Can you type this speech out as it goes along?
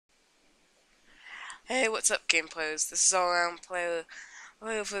Hey, what's up, game players? This is AllAroundPlayer.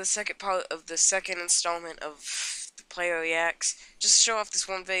 We're here for the second part of the second installment of the Player Reacts. Just to show off this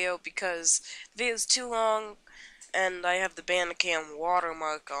one video because the video's too long and I have the bandicam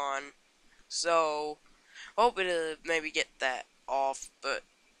watermark on. So, hoping to maybe get that off,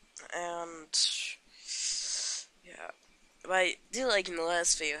 yeah. But I did like in the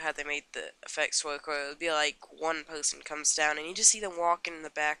last video how they made the effects work, where it would be like one person comes down and you just see them walking in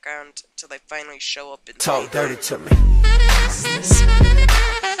the background until they finally show up in the Talk dirty to me.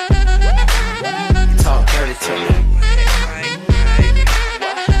 Talk dirty to me.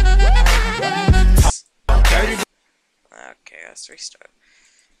 Talk dirty. Okay, let's restart.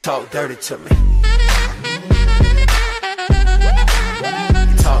 Talk dirty to me.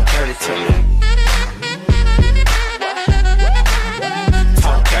 Talk dirty to me.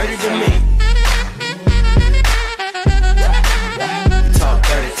 Talk dirty to me. Talk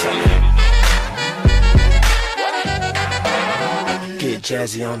dirty to me. Get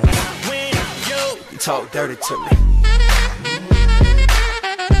jazzy on them. Talk dirty to me.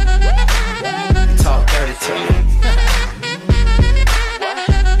 Talk dirty to me.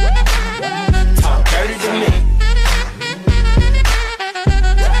 Talk dirty to me.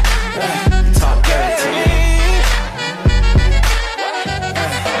 Talk dirty to me.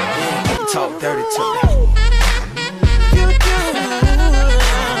 Talk dirty to me.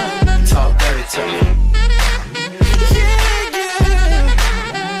 Talk dirty to me.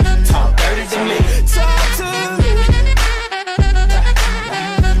 Talk dirty to me.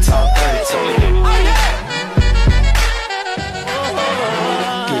 Talk dirty to me.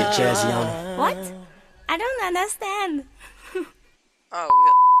 Get jazzy on it. What? I don't understand. Oh,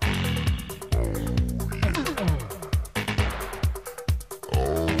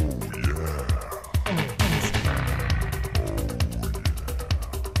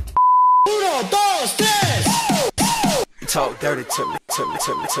 Talk dirty to me, to me,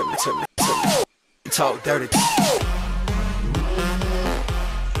 to me, to me, to me, to me. Talk dirty.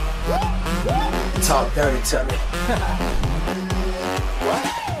 Talk dirty to me.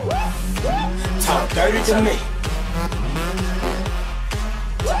 Talk dirty to me.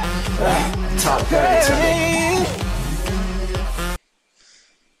 Talk dirty to me.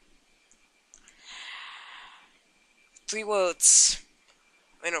 3 words.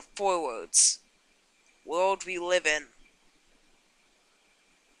 No, 4 words. World we live in.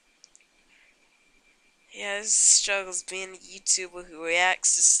 Yeah, this struggles being a YouTuber who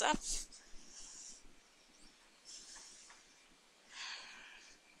reacts to stuff.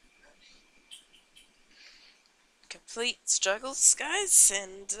 Complete struggles, guys,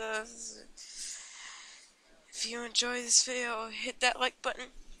 and if you enjoy this video, hit that like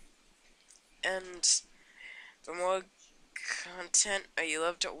button. And for more content, or you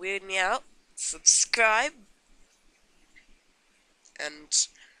love to weird me out, subscribe. And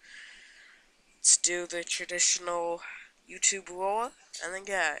let's do the traditional YouTube roar, and then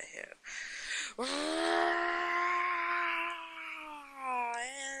get out of here.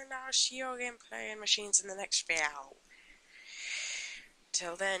 And I'll see you again playing machines in the next video.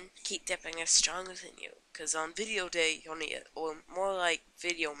 Till then, keep dipping as stronger than you, because on video day you'll need it, or more like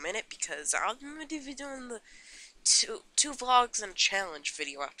video minute, because I'm going to be doing the two vlogs and a challenge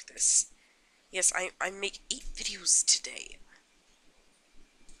video after this. Yes, I make 8 videos today.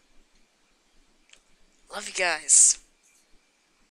 Love you guys.